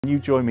You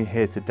join me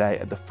here today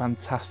at the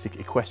fantastic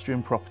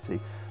equestrian property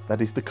that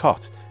is the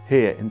Cott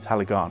here in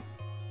Talygarn.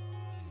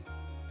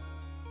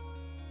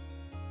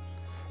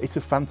 It's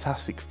a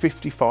fantastic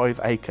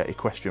 55-acre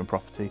equestrian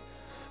property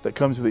that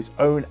comes with its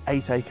own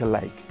 8-acre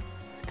lake,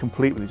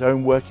 complete with its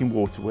own working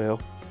water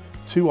wheel,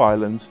 2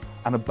 islands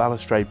and a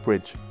balustrade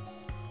bridge.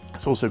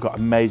 It's also got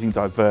amazing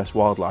diverse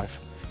wildlife,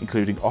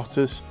 including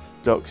otters,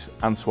 ducks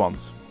and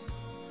swans.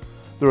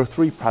 There are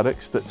 3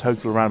 paddocks that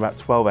total around about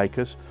 12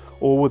 acres,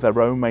 all with their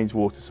own mains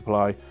water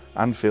supply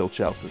and field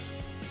shelters.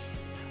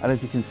 And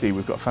as you can see,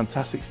 we've got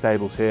fantastic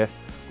stables here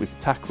with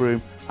tack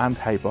room and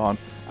hay barn,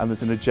 and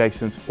there's an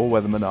adjacent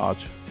all-weather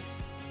menage.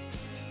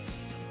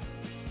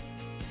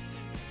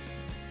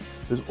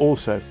 There's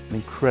also an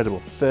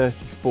incredible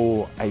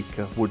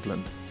 34-acre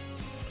woodland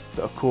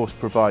that of course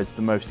provides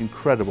the most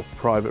incredible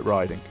private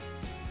riding.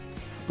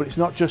 But it's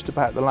not just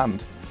about the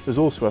land, there's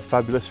also a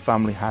fabulous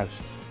family house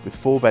with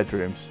 4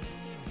 bedrooms.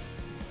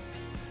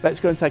 Let's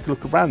go and take a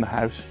look around the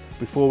house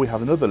before we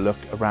have another look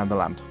around the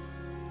land.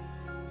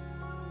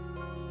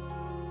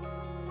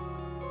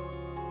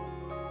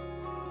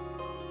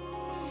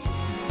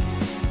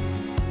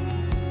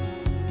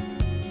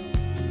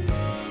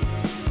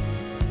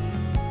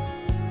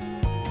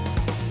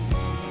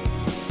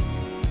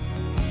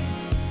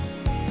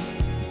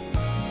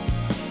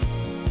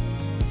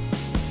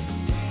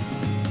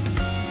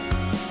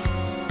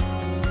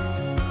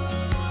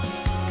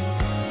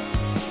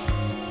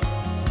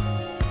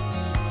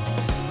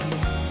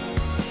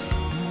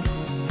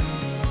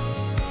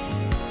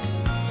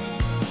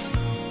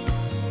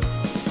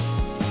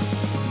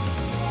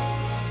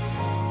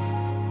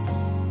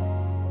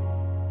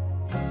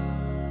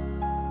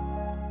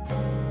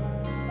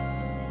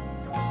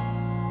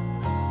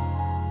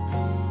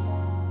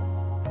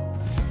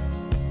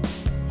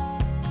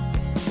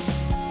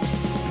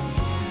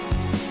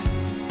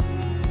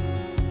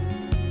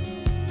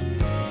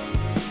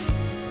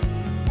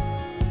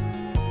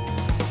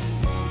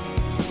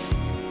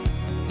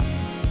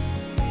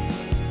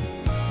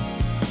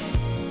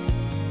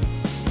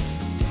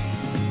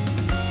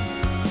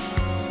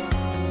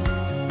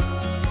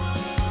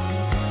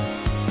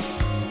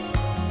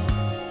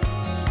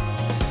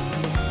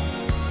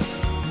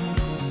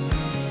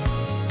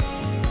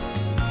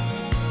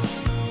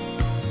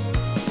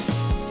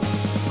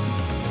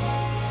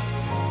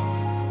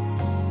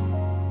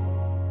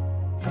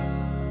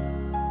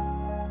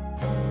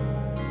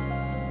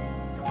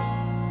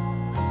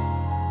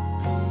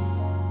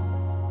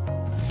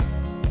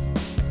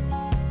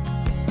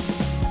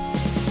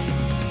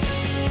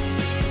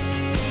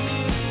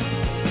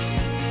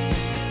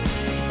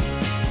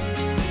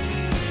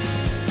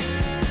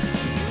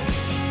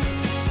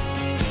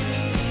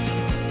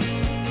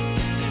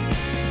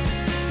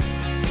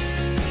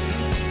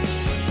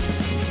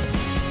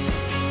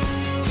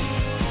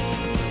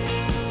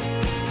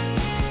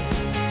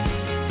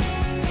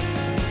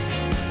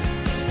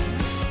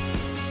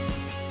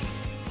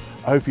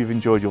 I hope you've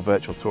enjoyed your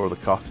virtual tour of the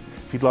Cott.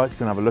 If you'd like to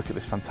go and have a look at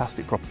this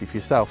fantastic property for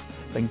yourself,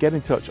 then get in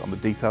touch on the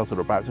details that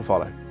are about to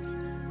follow.